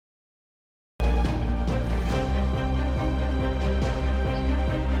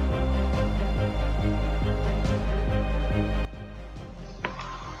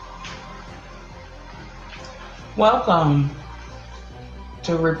Welcome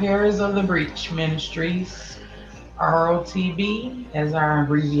to Repairs of the Breach Ministries, ROTB as our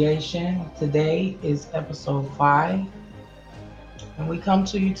abbreviation. Today is episode 5, and we come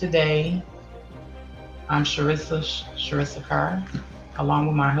to you today. I'm Sharissa Carr, along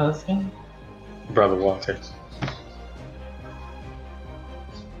with my husband. Brother Walter.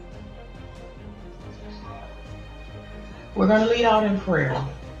 We're going to lead out in prayer.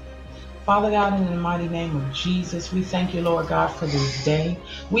 Father God, in the mighty name of Jesus, we thank you, Lord God, for this day.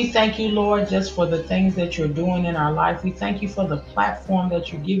 We thank you, Lord, just for the things that you're doing in our life. We thank you for the platform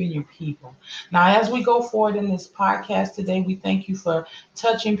that you're giving your people. Now, as we go forward in this podcast today, we thank you for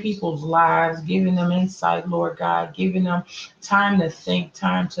touching people's lives, giving them insight, Lord God, giving them time to think,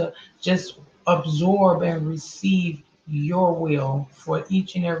 time to just absorb and receive your will for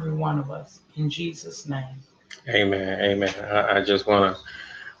each and every one of us. In Jesus' name. Amen. Amen. I just want to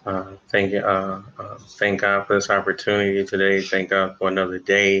thank God for this opportunity today. Thank God for another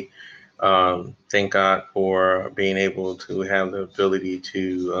day. Thank God for being able to have the ability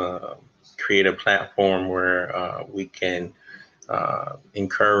to create a platform where we can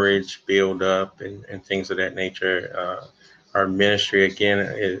encourage, build up, and things of that nature. Our ministry, again,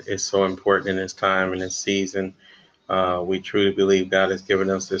 is so important in this time and this season. We truly believe God has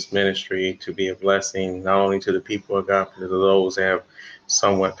given us this ministry to be a blessing, not only to the people of God, but to those that have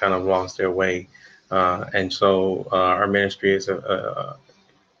somewhat kind of lost their way. And so our ministry is a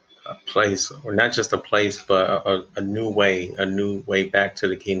place, or not just a place, but a new way back to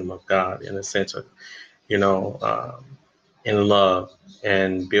the kingdom of God in the sense of, you know, in love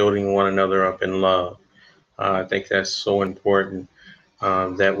and building one another up in love. I think that's so important,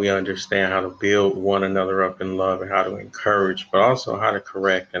 that we understand how to build one another up in love and how to encourage, but also how to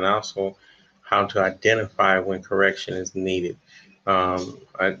correct, and also how to identify when correction is needed.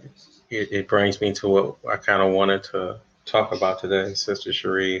 It brings me to what I kind of wanted to talk about today, Sister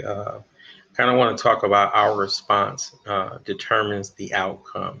Cherie. Kind of want to talk about our response determines the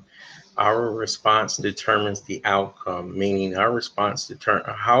outcome. Our response determines the outcome, meaning our response determines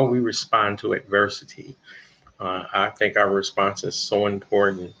how we respond to adversity. I think our response is so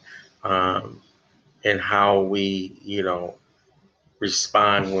important, um, in how we,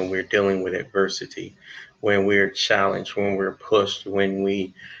 respond when we're dealing with adversity, when we're challenged, when we're pushed, when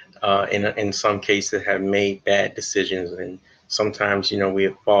we, in some cases, have made bad decisions, and sometimes, we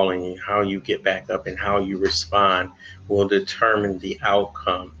have fallen. And how you get back up and how you respond will determine the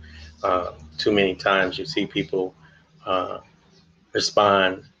outcome. Too many times you see people uh,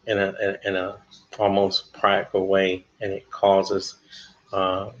 respond in a almost prideful way, and it causes,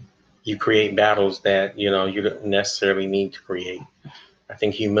 um, you create battles that you don't necessarily need to create. I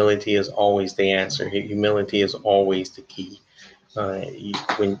think humility is always the answer. Humility is always the key.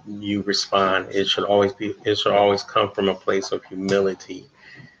 When you respond, it should always come from a place of humility.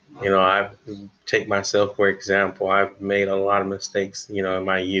 I take myself for example. I've made a lot of mistakes, in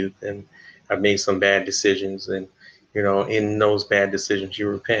my youth, and I've made some bad decisions. And in those bad decisions, you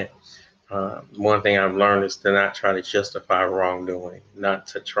repent. One thing I've learned is to not try to justify wrongdoing, not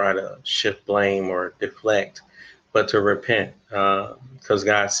to try to shift blame or deflect, but to repent, because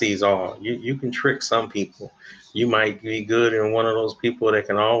God sees all. You can trick some people. You might be good in one of those people that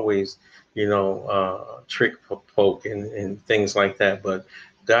can always, trick folk and things like that. But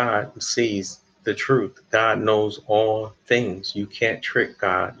God sees the truth. God knows all things. You can't trick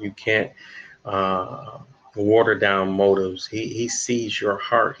God. You can't uh, water down motives. He sees your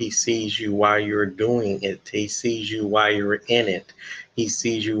heart. He sees you while you're doing it. He sees you while you're in it. He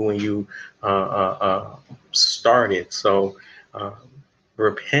sees you when you start it. So uh,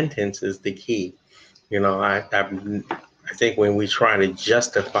 repentance is the key. I think when we try to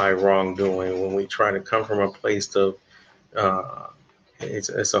justify wrongdoing, when we try to come from a place of, uh,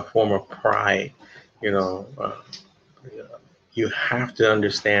 it's a form of pride, you know. You have to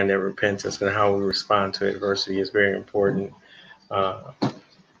understand that repentance and how we respond to adversity is very important. Uh,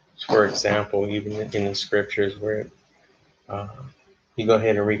 for example, even in the scriptures where, uh, you go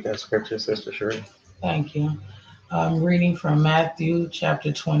ahead and read that scripture, Sister Sheree. Thank you. I'm reading from Matthew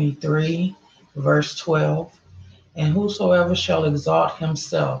chapter 23, verse 12. And whosoever shall exalt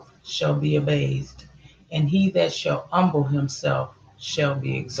himself shall be abased, and he that shall humble himself shall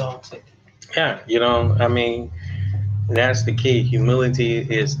be exalted. Yeah, I mean, that's the key. Humility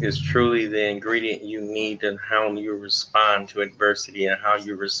is truly the ingredient you need in how you respond to adversity and how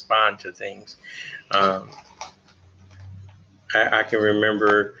you respond to things. Um, I can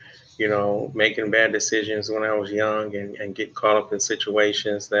remember, making bad decisions when I was young, and get caught up in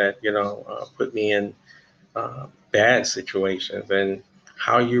situations that, put me in bad situations. And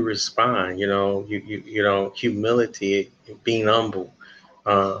how you respond, humility, being humble,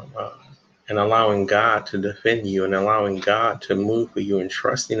 uh, uh, and allowing God to defend you and allowing God to move for you and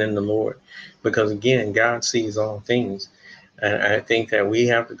trusting in the Lord. Because again, God sees all things. And I think that we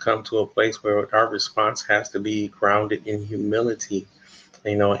have to come to a place where our response has to be grounded in humility,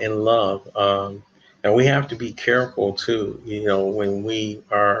 in love. And we have to be careful too, when we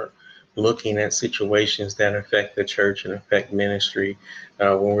are looking at situations that affect the church and affect ministry,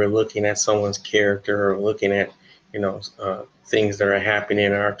 when we're looking at someone's character or looking at, things that are happening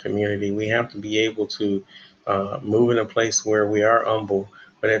in our community, we have to be able to move in a place where we are humble,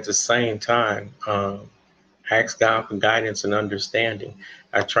 but at the same time, ask God for guidance and understanding.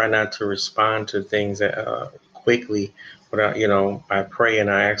 I try not to respond to things quickly, but I pray and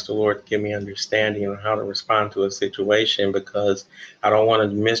I ask the Lord to give me understanding on how to respond to a situation, because I don't want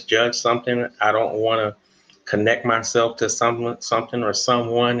to misjudge something. I don't want to connect myself to something or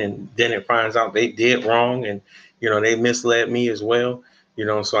someone, and then it finds out they did wrong, and they misled me as well.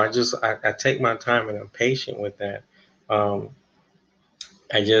 So I take my time and I'm patient with that. Um,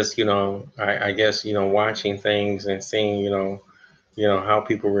 I just, I guess, watching things and seeing, how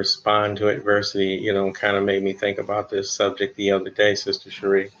people respond to adversity, kind of made me think about this subject the other day, Sister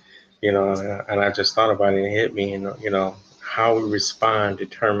Cherie, and I just thought about it and it hit me, and, how we respond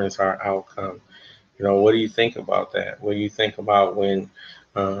determines our outcome. What do you think about that? What do you think about when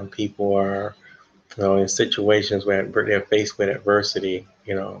people are, in situations where they're faced with adversity,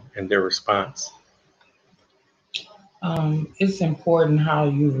 and their response? It's important how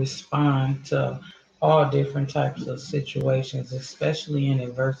you respond to all different types of situations, especially in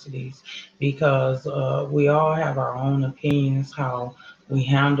adversities, because we all have our own opinions, how we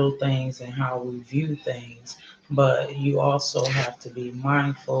handle things and how we view things. But you also have to be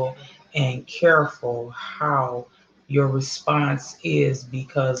mindful and careful how your response is,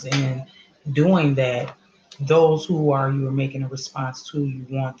 because in doing that, those who are you are making a response to, you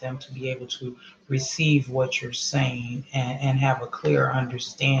want them to be able to receive what you're saying, and have a clear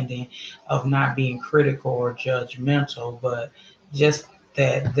understanding of not being critical or judgmental, but just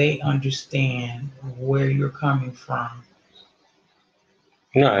that they understand where you're coming from.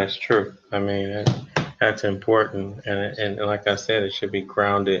 No, it's true. I mean, that's important, and like I said, it should be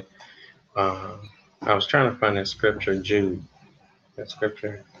grounded. I was trying to find that scripture, Jude, that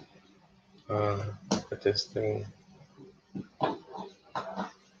scripture, uh, with this thing. Hold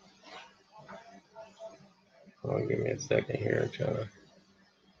on, give me a second here, I'm trying to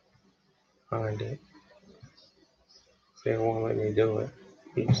find it. See, it won't let me do it.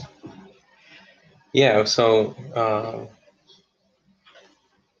 Oops. Yeah. So,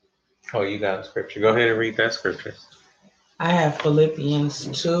 oh, you got a scripture. Go ahead and read that scripture. I have Philippians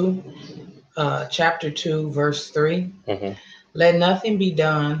 2, chapter 2, verse 3. Hmm. Let nothing be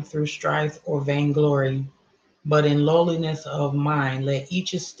done through strife or vainglory, but in lowliness of mind, let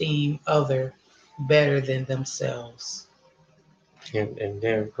each esteem other better than themselves. And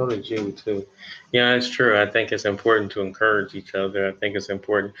then go to Jude too. Yeah, it's true. I think it's important to encourage each other. I think it's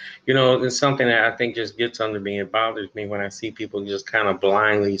important. It's something that I think just gets under me. It bothers me when I see people just kind of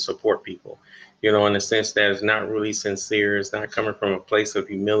blindly support people. In the sense that it's not really sincere. It's not coming from a place of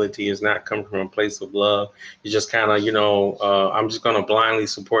humility. It's not coming from a place of love. You just kind of, I'm just going to blindly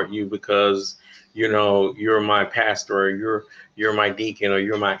support you because, you're my pastor, or you're my deacon, or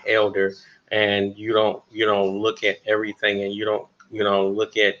you're my elder, and you don't look at everything, and you don't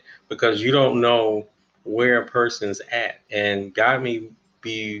look at, because you don't know where a person's at, and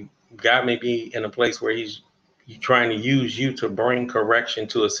be God may be in a place where he's trying to use you to bring correction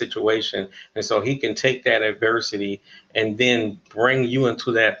to a situation, and so he can take that adversity and then bring you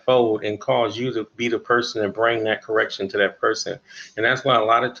into that fold and cause you to be the person and bring that correction to that person. And that's why a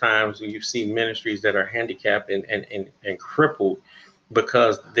lot of times you see ministries that are handicapped and crippled,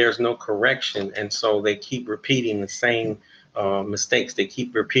 because there's no correction, and so they keep repeating the same mistakes. They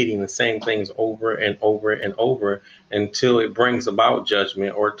keep repeating the same things over and over and over until it brings about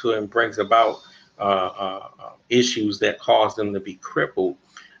judgment, or until it brings about issues that cause them to be crippled.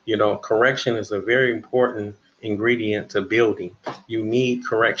 Correction is a very important ingredient to building. You need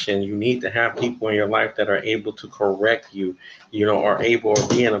correction. You need to have people in your life that are able to correct you, are able or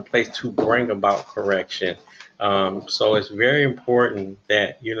be in a place to bring about correction. So it's very important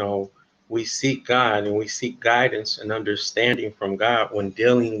that, we seek God and we seek guidance and understanding from God when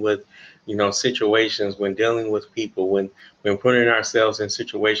dealing with, situations, when dealing with people, when putting ourselves in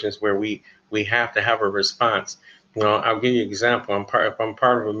situations where we have to have a response. I'll give you an example. If I'm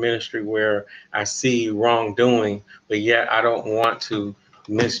part of a ministry where I see wrongdoing, but yet I don't want to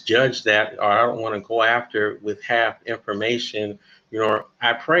misjudge that, or I don't want to go after with half information,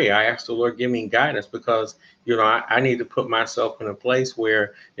 I pray, I ask the Lord, give me guidance, because, I need to put myself in a place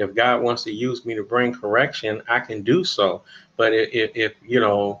where if God wants to use me to bring correction, I can do so. But if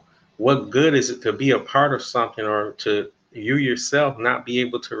what good is it to be a part of something, or to you yourself not be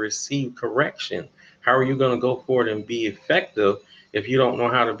able to receive correction? How are you going to go forward and be effective if you don't know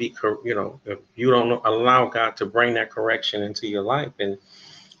how to be, if you don't allow God to bring that correction into your life? And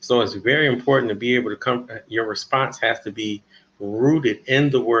so it's very important to be able to your response has to be rooted in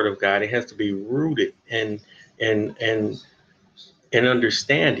the Word of God. It has to be rooted in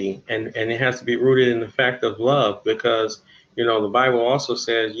understanding, and it has to be rooted in the fact of love, because the Bible also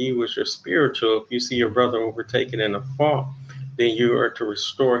says, ye which are spiritual, if you see your brother overtaken in a fault, then you are to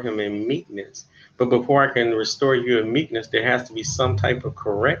restore him in meekness. But before I can restore you in meekness, there has to be some type of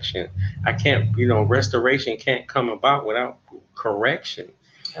correction. I can't, restoration can't come about without correction.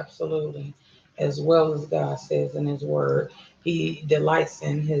 Absolutely. As well as God says in his word, he delights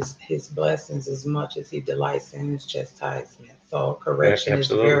in his blessings as much as he delights in his chastisement. So correction is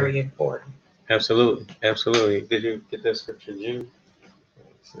Absolutely. very important. Absolutely. Absolutely. Did you get that scripture, Jude?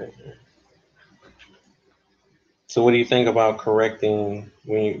 So what do you think about correcting,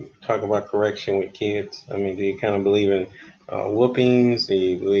 when you talk about correction with kids? I mean, do you kind of believe in whoopings? Do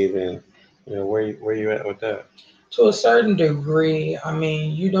you believe in, where you at with that? To a certain degree, I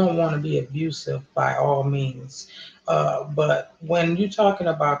mean, you don't want to be abusive by all means. But when you're talking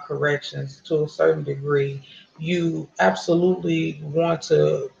about corrections, to a certain degree, you absolutely want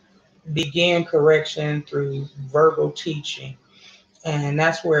to begin correction through verbal teaching. And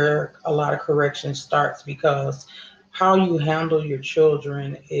that's where a lot of correction starts, because how you handle your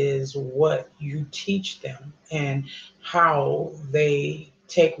children is what you teach them, and how they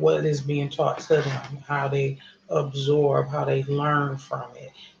take what is being taught to them, how they absorb, how they learn from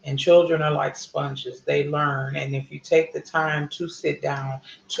it. And children are like sponges, they learn. And if you take the time to sit down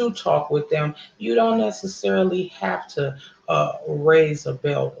to talk with them, you don't necessarily have to raise a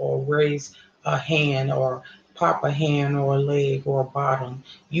belt or raise a hand or pop a hand or a leg or a bottom.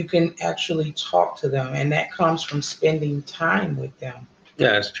 You can actually talk to them, and that comes from spending time with them.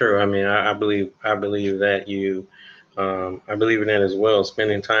 Yeah, it's true. I mean, I believe that I believe in that as well.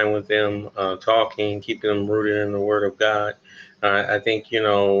 Spending time with them, talking, keeping them rooted in the Word of God. I think,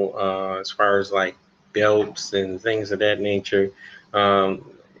 as far as like belts and things of that nature, um,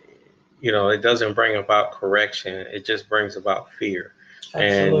 it doesn't bring about correction. It just brings about fear. And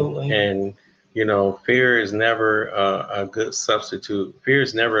Absolutely. and fear is never a good substitute. Fear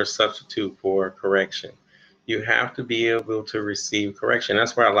is never a substitute for correction. You have to be able to receive correction.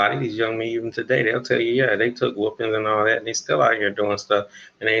 That's why a lot of these young men, even today, they'll tell you, yeah, they took whoopings and all that, and they still out here doing stuff,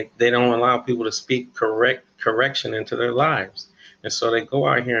 and they don't allow people to speak correction into their lives. And so they go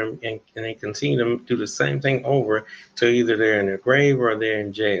out here and they continue to do the same thing over till either they're in their grave or they're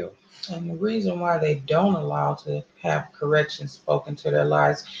in jail. And the reason why they don't allow to have correction spoken to their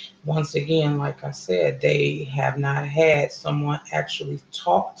lives, once again, like I said, they have not had someone actually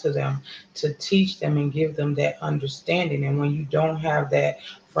talk to them to teach them and give them that understanding. And when you don't have that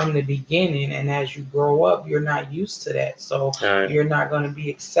from the beginning, and as you grow up, you're not used to that. So you're not going to be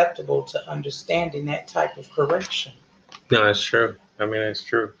acceptable to understanding that type of correction. No, it's true. I mean, it's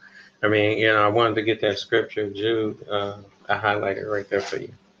true. I mean, I wanted to get that scripture, Jude. I highlighted right there for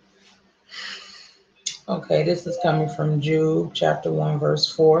you. Okay, this is coming from Jude chapter 1,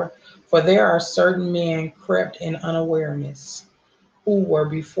 verse 4. For there are certain men crept in unawareness, who were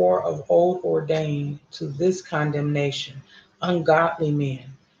before of old ordained to this condemnation, ungodly men,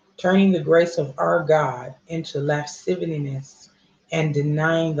 turning the grace of our God into lasciviousness, and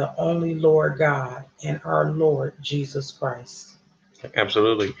denying the only Lord God and our Lord Jesus Christ.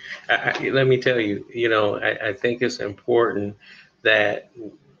 Absolutely. Let me tell you, I think it's important that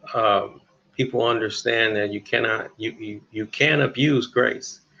people understand that you can abuse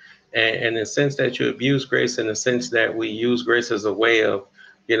grace, and in the sense that you abuse grace, in the sense that we use grace as a way of,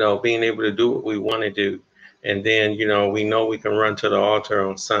 being able to do what we want to do, and then we know we can run to the altar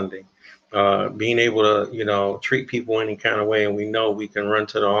on Sunday. Being able to, treat people any kind of way, and we know we can run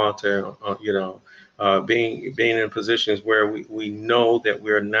to the altar, being in positions where we know that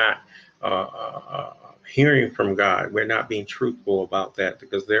we're not hearing from God. We're not being truthful about that,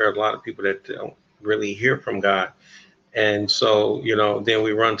 because there are a lot of people that don't really hear from God. And so, then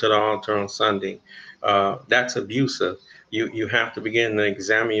we run to the altar on Sunday. That's abusive. You have to begin to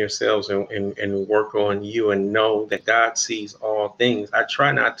examine yourselves and work on you, and know that God sees all things. I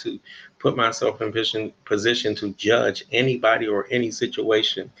try not to put myself in position to judge anybody or any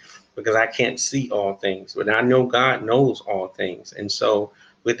situation, because I can't see all things, but I know God knows all things. And so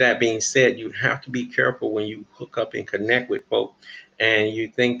with that being said, you have to be careful when you hook up and connect with folk and you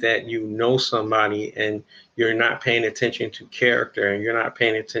think that you know somebody and you're not paying attention to character and you're not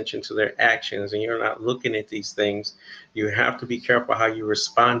paying attention to their actions and you're not looking at these things. You have to be careful how you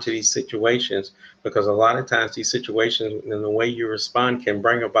respond to these situations, because a lot of times these situations and the way you respond can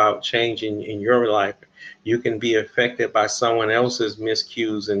bring about change in your life. You can be affected by someone else's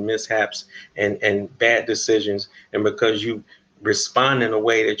miscues and mishaps and bad decisions. And because you respond in a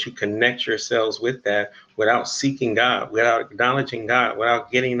way that you connect yourselves with that without seeking God, without acknowledging God,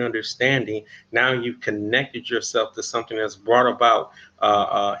 without getting understanding, now you've connected yourself to something that's brought about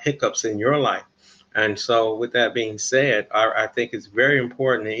hiccups in your life. And so with that being said, I think it's very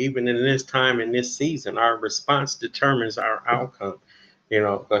important that even in this time, in this season, our response determines our outcome.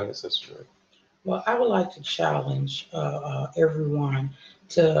 Go ahead, Sister. Well, I would like to challenge everyone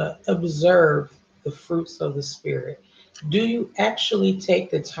to observe the fruits of the Spirit. Do you actually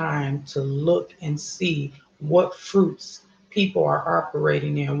take the time to look and see what fruits people are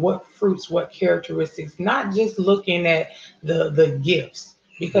operating in, what fruits, what characteristics, not just looking at the gifts,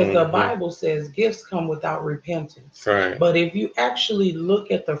 because the Mm-hmm. Bible says gifts come without repentance. Right. But if you actually look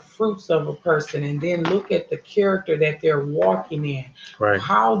at the fruits of a person and then look at the character that they're walking in, Right.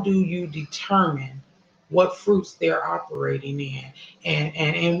 how do you determine what fruits they're operating in?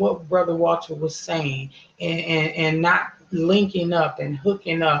 And what Brother Walter was saying, and not linking up and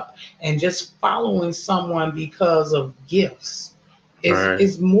hooking up and just following someone because of gifts. Right.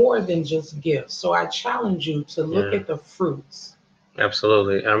 Is more than just gifts. So I challenge you to look Yeah. at the fruits.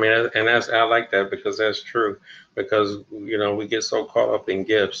 Absolutely. I mean, and I like that because that's true. Because we get so caught up in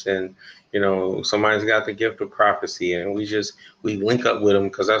gifts, and somebody's got the gift of prophecy, and we link up with them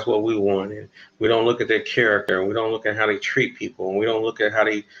because that's what we want, and we don't look at their character, and we don't look at how they treat people, and we don't look at how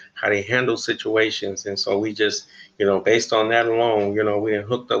they handle situations, and so we just based on that alone, we done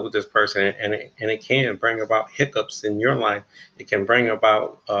hooked up with this person, and it can bring about hiccups in your life. It can bring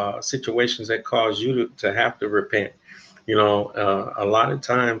about situations that cause you to have to repent. A lot of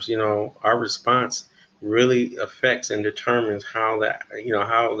times, our response really affects and determines how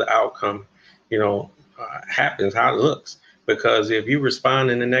the outcome, happens, how it looks. Because if you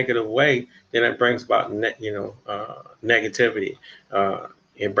respond in a negative way, then it brings about, negativity.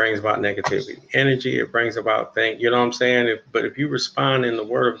 It brings about negativity, energy. It brings about things. You know what I'm saying? But if you respond in the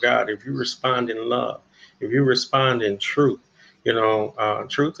Word of God, if you respond in love, if you respond in truth,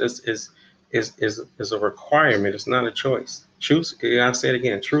 truth is a requirement. It's not a choice. Truth, I say it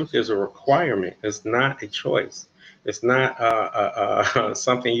again, truth is a requirement. It's not a choice. It's not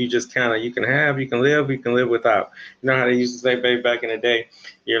something you just you can have, you can live without. You know how they used to say, babe, back in the day,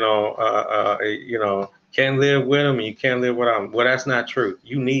 can't live with them and you can't live without them. Well, that's not truth.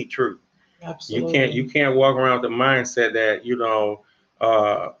 You need truth. Absolutely. You can't walk around with the mindset that, you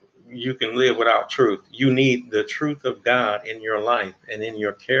can live without truth. You need the truth of God in your life and in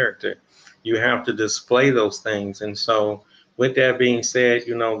your character. You have to display those things. And so, with that being said,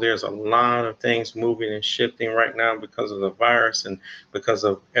 there's a lot of things moving and shifting right now because of the virus and because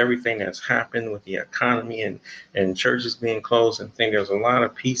of everything that's happened with the economy and churches being closed and things. There's a lot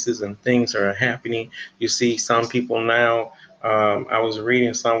of pieces and things that are happening. You see some people now, I was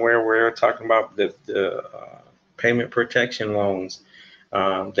reading somewhere where they're talking about the payment protection loans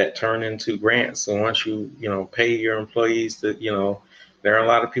that turn into grants. And once you pay your employees, there are a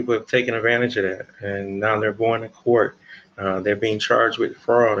lot of people who have taken advantage of that, and now they're going to court. They're being charged with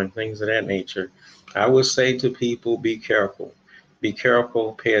fraud and things of that nature. I would say to people, be careful. Be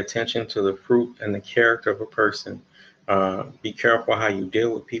careful. Pay attention to the fruit and the character of a person. Be careful how you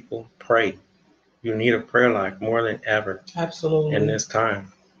deal with people. Pray. You need a prayer life more than ever in Absolutely. this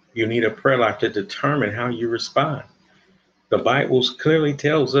time. You need a prayer life to determine how you respond. The Bible clearly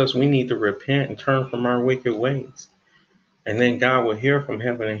tells us we need to repent and turn from our wicked ways. And then God will hear from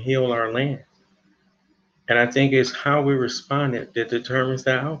heaven and heal our land. And I think it's how we respond that determines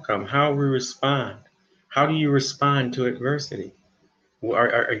the outcome. How we respond. How do you respond to adversity?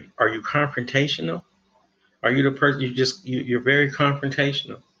 Are you confrontational? Are you the person you're very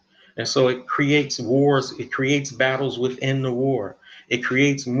confrontational? And so it creates wars, it creates battles within the war. It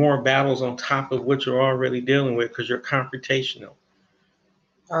creates more battles on top of what you're already dealing with because you're confrontational.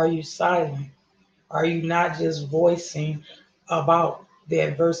 Are you silent? Are you not just voicing about the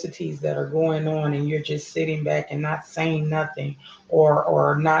adversities that are going on and you're just sitting back and not saying nothing,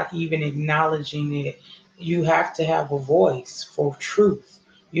 or not even acknowledging it? You have to have a voice for truth.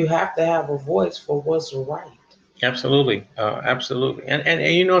 You have to have a voice for what's right. Absolutely, absolutely,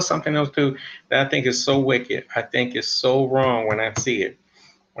 and something else too that I think is so wicked. I think is so wrong when I see it.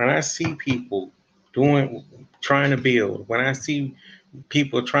 When I see people trying to build, when I see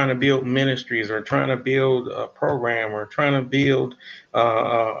people trying to build ministries or trying to build a program or trying to build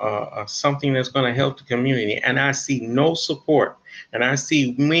something that's going to help the community. And I see no support. And I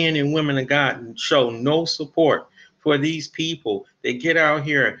see men and women of God show no support for these people that get out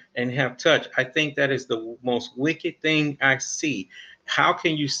here and have touch. I think that is the most wicked thing I see. How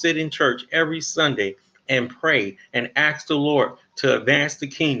can you sit in church every Sunday and pray and ask the Lord to advance the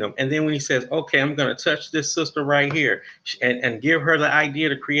kingdom? And then when he says, okay, I'm going to touch this sister right here and give her the idea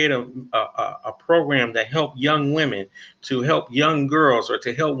to create a program to help young women, to help young girls, or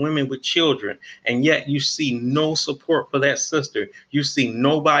to help women with children. And yet you see no support for that sister. You see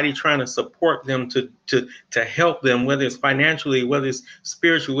nobody trying to support them to help them, whether it's financially, whether it's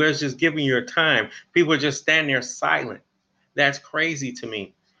spiritually, whether it's just giving your time. People just stand there silent. That's crazy to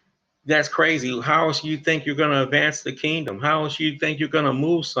me. That's crazy. How else you think you're going to advance the kingdom? How else you think you're going to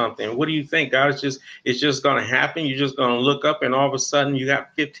move something? What do you think? God, it's just going to happen. You're just going to look up and all of a sudden you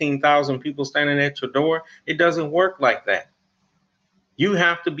got 15,000 people standing at your door. It doesn't work like that. You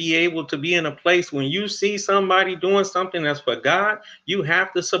have to be able to be in a place when you see somebody doing something that's for God, you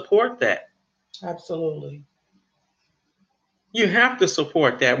have to support that. Absolutely. You have to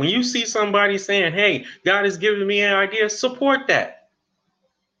support that. When you see somebody saying, hey, God is giving me an idea, support that.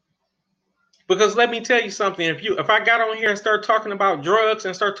 Because let me tell you something, if I got on here and start talking about drugs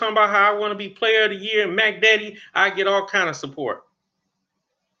and start talking about how I want to be player of the year and Mac Daddy, I get all kind of support.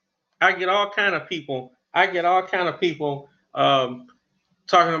 I get all kind of people.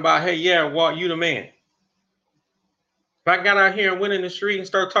 Talking about, hey, yeah, Walt, you the man. If I got out here and went in the street and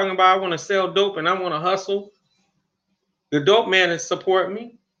start talking about I want to sell dope and I want to hustle, the dope man is support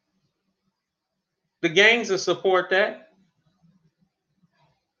me. The gangs will support that.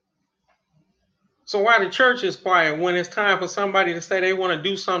 So why the church is quiet when it's time for somebody to say they want to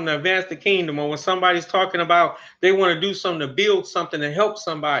do something to advance the kingdom, or when somebody's talking about they want to do something to build something to help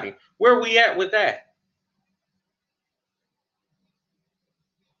somebody? Where are we at with that?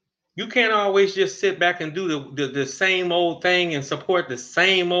 You can't always just sit back and do the same old thing and support the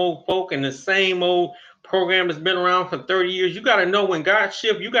same old folk and the same old program that's been around for 30 years. You got to know when God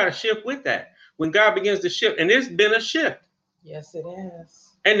shifts, you got to shift with that. When God begins to shift, and there's been a shift. Yes, it is.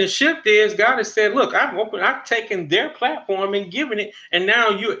 And the shift is God has said, look, I've taken their platform and given it. And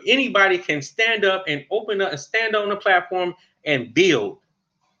now anybody can stand up and open up and stand on the platform and build.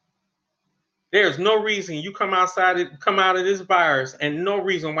 There's no reason you come out of this virus, and no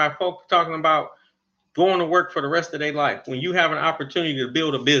reason why folks are talking about going to work for the rest of their life when you have an opportunity to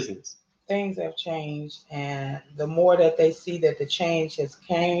build a business. Things have changed, and the more that they see that the change has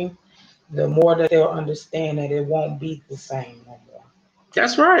came, the more that they'll understand that it won't be the same no more.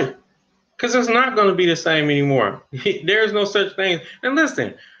 That's right. Because it's not going to be the same anymore. There's no such thing. And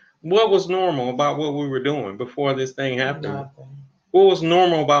listen, what was normal about what we were doing before this thing happened? Nothing. What was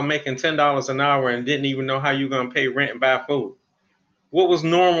normal about making $10 an hour and didn't even know how you're going to pay rent and buy food? What was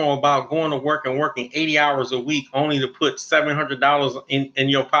normal about going to work and working 80 hours a week only to put $700 in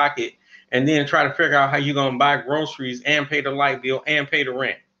your pocket and then try to figure out how you're going to buy groceries and pay the light bill and pay the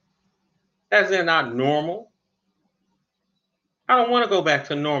rent? That's not normal. I don't want to go back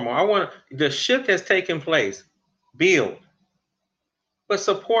to normal. The shift has taken place. Build. But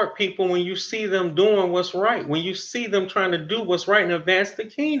support people when you see them doing what's right, when you see them trying to do what's right and advance the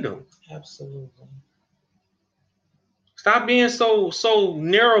kingdom. Absolutely. Stop being so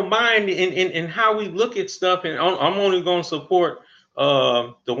narrow-minded in how we look at stuff. And I'm only going to support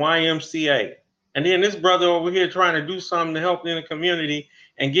the YMCA. And then this brother over here trying to do something to help in the community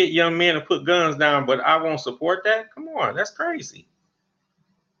and get young men to put guns down, but I won't support that? Come on, that's crazy.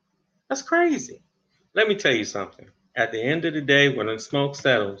 That's crazy. Let me tell you something. At the end of the day, when the smoke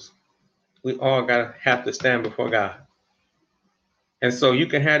settles, we all have to stand before God. And so you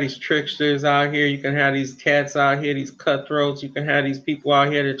can have these tricksters out here, you can have these cats out here, these cutthroats, you can have these people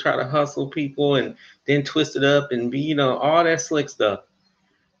out here that try to hustle people and then twist it up and be, all that slick stuff.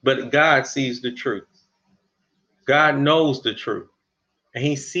 But God sees the truth. God knows the truth. And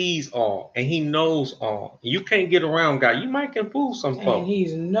he sees all, and he knows all. You can't get around God. You might can fool some folks. And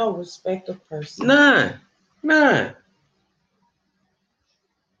he's no respect of person. None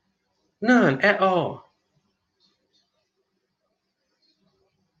at all.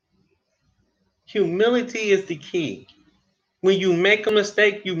 Humility is the key. When you make a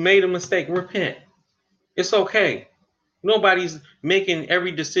mistake, you made a mistake. Repent. It's okay. Nobody's making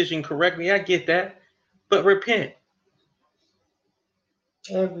every decision correctly. I get that. But repent.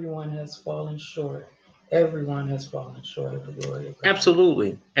 Everyone has fallen short. Everyone has fallen short of the glory of God.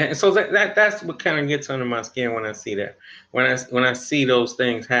 Absolutely. And so that's what kind of gets under my skin when I see that. When I see those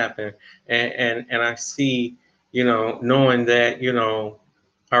things happen and I see knowing that,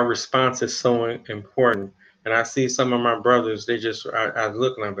 our response is so important. And I see some of my brothers, I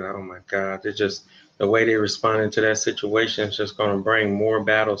look and I'm like, oh my God, they're just, the way they responded to that situation is just going to bring more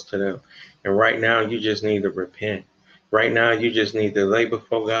battles to them. And right now, you just need to repent. Right now, you just need to lay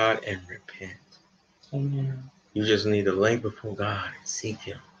before God and repent. Amen. You just need to lay before God and seek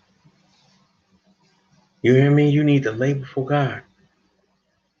Him. You hear me? You need to lay before God.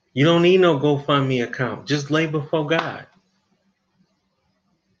 You don't need no GoFundMe account. Just lay before God.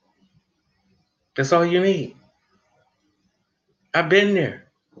 That's all you need. I've been there.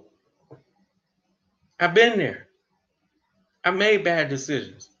 I've been there. I made bad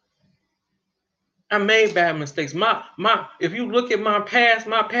decisions. I made bad mistakes. If you look at my past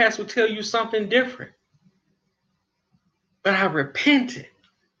will tell you something different. But I repented.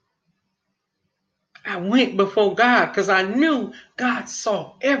 I went before God because I knew God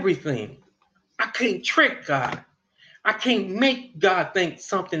saw everything. I can't trick God. I can't make God think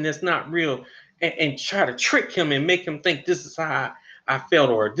something that's not real and try to trick him and make him think this is how I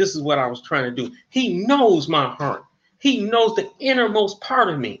felt or this is what I was trying to do. He knows my heart. He knows the innermost part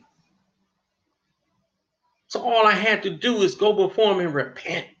of me. So all I had to do is go before him and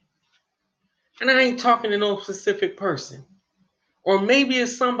repent. And I ain't talking to no specific person. Or maybe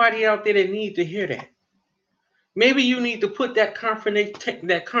it's somebody out there that needs to hear that. Maybe you need to put that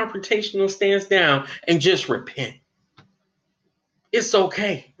confrontational stance down and just repent. It's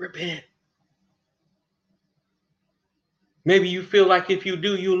okay. Repent. Maybe you feel like if you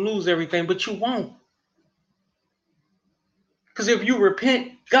do, you'll lose everything, but you won't. Because if you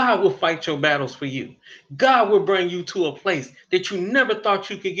repent, God will fight your battles for you. God will bring you to a place that you never thought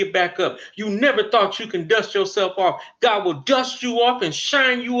you could get back up. You never thought you can dust yourself off. God will dust you off and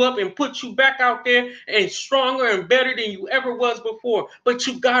shine you up and put you back out there and stronger and better than you ever was before. But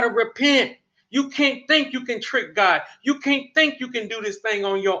you got to repent. You can't think you can trick God. You can't think you can do this thing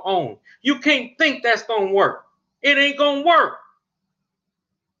on your own. You can't think that's going to work. It ain't going to work.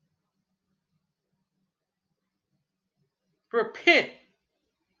 Repent.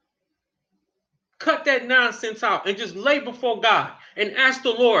 Cut that nonsense out and just lay before God and ask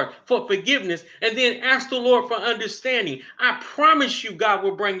the Lord for forgiveness and then ask the Lord for understanding. I promise you God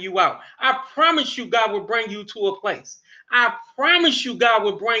will bring you out. I promise you God will bring you to a place. I promise you God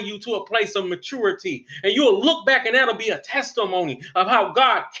will bring you to a place of maturity and you'll look back and that'll be a testimony of how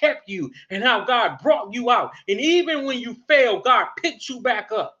God kept you and how God brought you out. And even when you fail, God picked you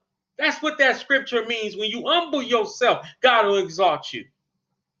back up. That's what that scripture means. When you humble yourself, God will exalt you.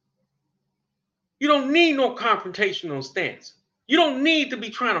 You don't need no confrontational stance. You don't need to be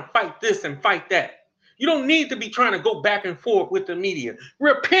trying to fight this and fight that. You don't need to be trying to go back and forth with the media.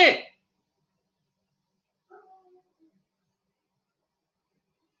 Repent.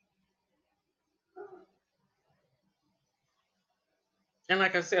 And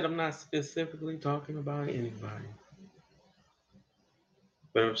like I said, I'm not specifically talking about anybody.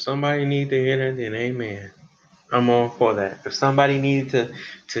 But if somebody needs to hear that, then amen. I'm all for that. If somebody needs to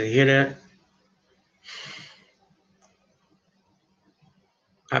hear that,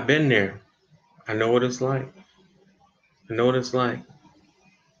 I've been there. I know what it's like. I know what it's like.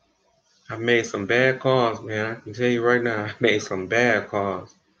 I've made some bad calls, man. I can tell you right now, I've made some bad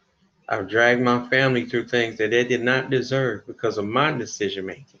calls. I've dragged my family through things that they did not deserve because of my decision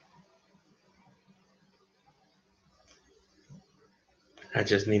making. I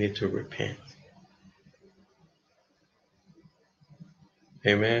just needed to repent.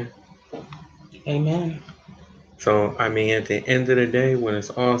 Amen. Amen. So, I mean, at the end of the day, when it's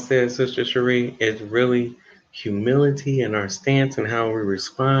all said, Sister Cherie, it's really humility in our stance and how we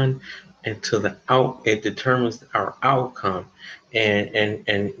respond, and it determines our outcome.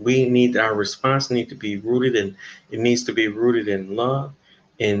 And we need our response need to be rooted in it needs to be rooted in love,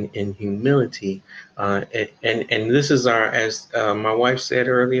 in humility, and this is as my wife said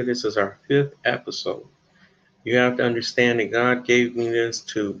earlier, this is our 5th episode. You have to understand that God gave me this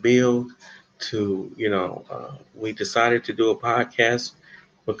to build. We decided to do a podcast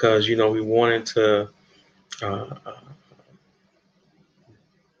because we wanted to uh,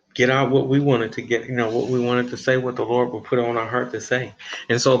 get out what we wanted to get, what we wanted to say, what the Lord will put on our heart to say.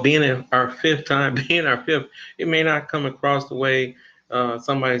 And so being our 5th time, it may not come across the way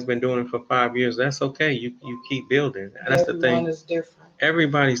somebody's been doing it for 5 years. That's okay. You keep building. That's the thing. Everyone is different.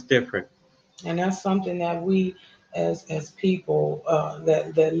 Everybody's different. And that's something that we as people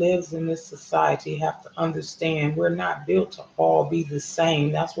that lives in this society have to understand. We're not built to all be the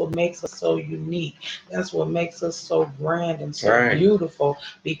same. That's what makes us so unique. That's what makes us so grand and so beautiful,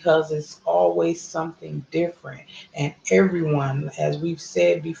 because it's always something different. And everyone, as we've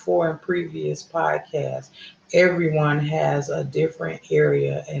said before in previous podcasts, everyone has a different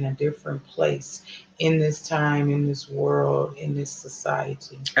area and a different place in this time, in this world, in this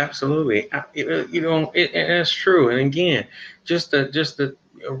society. Absolutely. And that's true. And again, just to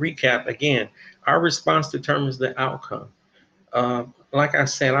recap again, our response determines the outcome. Like I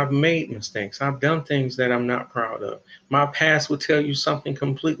said, I've made mistakes. I've done things that I'm not proud of. My past will tell you something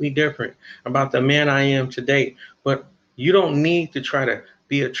completely different about the man I am today. But you don't need to try to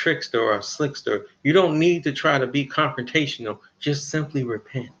be a trickster or a slickster. You don't need to try to be confrontational. Just simply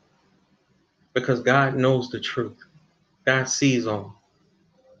repent, because God knows the truth. God sees all.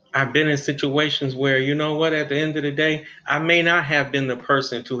 I've been in situations where, you know what, at the end of the day, I may not have been the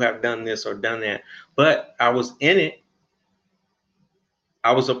person to have done this or done that, but I was in it.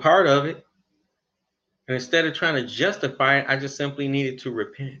 I was a part of it. And instead of trying to justify it, I just simply needed to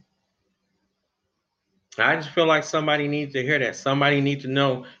repent. I just feel like somebody needs to hear that. Somebody needs to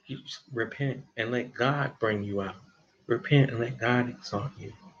know, you just repent and let God bring you out. Repent and let God exalt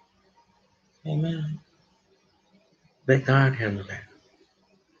you. Amen. Let God handle that.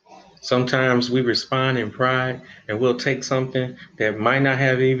 Sometimes we respond in pride, and we'll take something that might not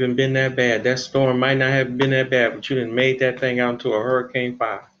have even been that bad. That storm might not have been that bad, but you done made that thing out into a Hurricane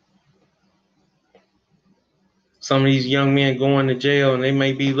 5. Some of these young men going to jail, and they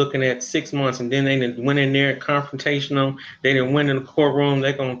may be looking at 6 months, and then they went in there confrontational. They didn't win in the courtroom.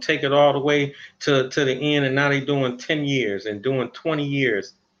 They're going to take it all the way to the end, and now they're doing 10 years and doing 20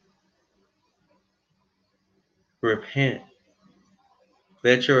 years. Repent.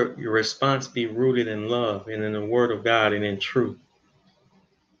 Let your response be rooted in love and in the word of God and in truth.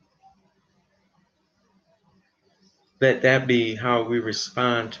 Let that be how we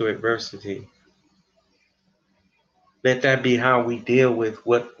respond to adversity. Let that be how we deal with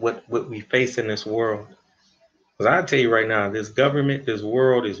what we face in this world. Because I tell you right now, this government, this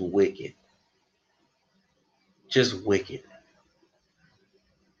world is wicked. Just wicked.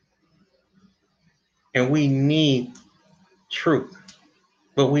 And we need truth.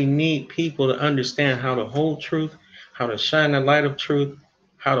 But we need people to understand how to hold truth, how to shine the light of truth,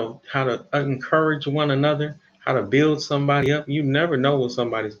 how to encourage one another, how to build somebody up. You never know what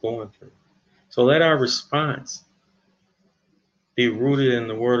somebody's going through. So let our response be rooted in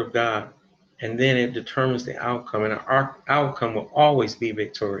the word of God, and then it determines the outcome, and our outcome will always be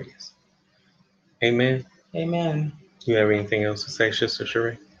victorious. Amen. Amen. You have anything else to say, Sister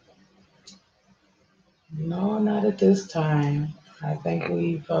Sheree? No, not at this time. I think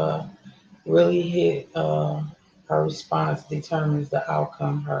we've really hit our response determines the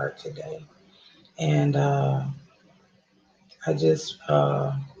outcome heard today. And I just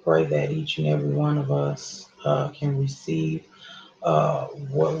pray that each and every one of us can receive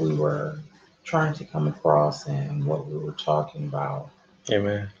what we were trying to come across and what we were talking about.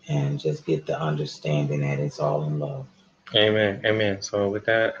 Amen. And just get the understanding that it's all in love. Amen. Amen. So with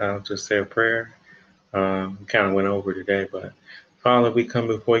that, I'll just say a prayer. We kind of went over today, but Father, we come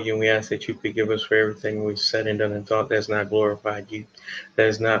before you and we ask that you forgive us for everything we've said and done and thought that's not glorified you, that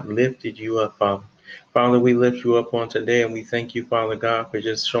has not lifted you up, Father. Father, we lift you up on today, and we thank you, Father God, for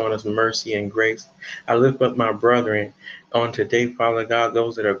just showing us mercy and grace. I lift up my brethren on today, Father God,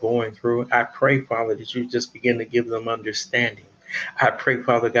 those that are going through. I pray, Father, that you just begin to give them understanding. I pray,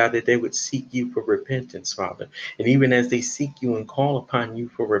 Father God, that they would seek you for repentance, Father. And even as they seek you and call upon you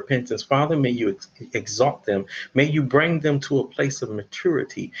for repentance, Father, may you exalt them. May you bring them to a place of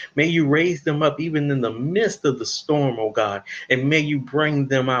maturity. May you raise them up even in the midst of the storm, oh God, and may you bring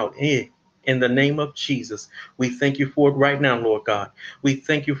them out in the name of Jesus. We thank you for it right now, Lord God. We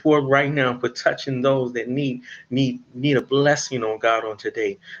thank you for it right now, for touching those that need a blessing, oh God, on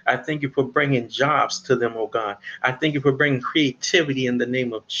today. I thank you for bringing jobs to them, oh God. I thank you for bringing creativity in the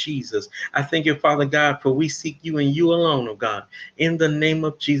name of Jesus. I thank you, Father God, for we seek you and you alone, oh God. In the name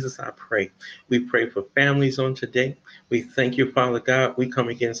of Jesus, I pray. We pray for families on today. We thank you, Father God. We come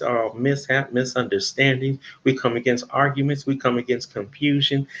against all mishap, misunderstanding. We come against arguments. We come against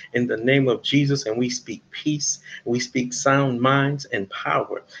confusion in the name of Jesus, and we speak peace. We speak sound minds and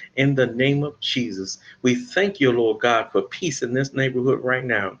power in the name of Jesus. We thank you, Lord God, for peace in this neighborhood right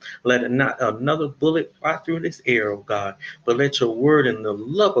now. Let it not another bullet fly through this air, oh God, but let your word and the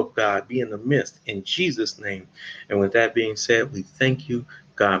love of God be in the midst in Jesus' name. And with that being said, we thank you.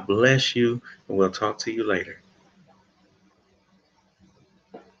 God bless you, and we'll talk to you later.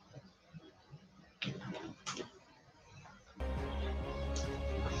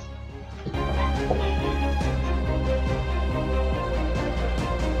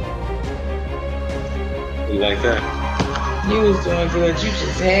 You like that? You was doing good. You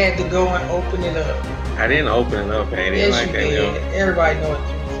just had to go and open it up. I didn't open it up, man. Yes, like you that, did. you know? Everybody know what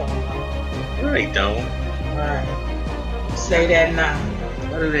you're talking about. No, they don't. All right. Say that now.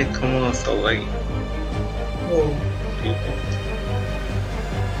 Why do they come on so late? Who? People.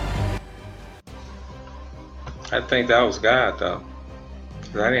 I think that was God, though.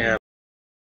 'Cause I didn't have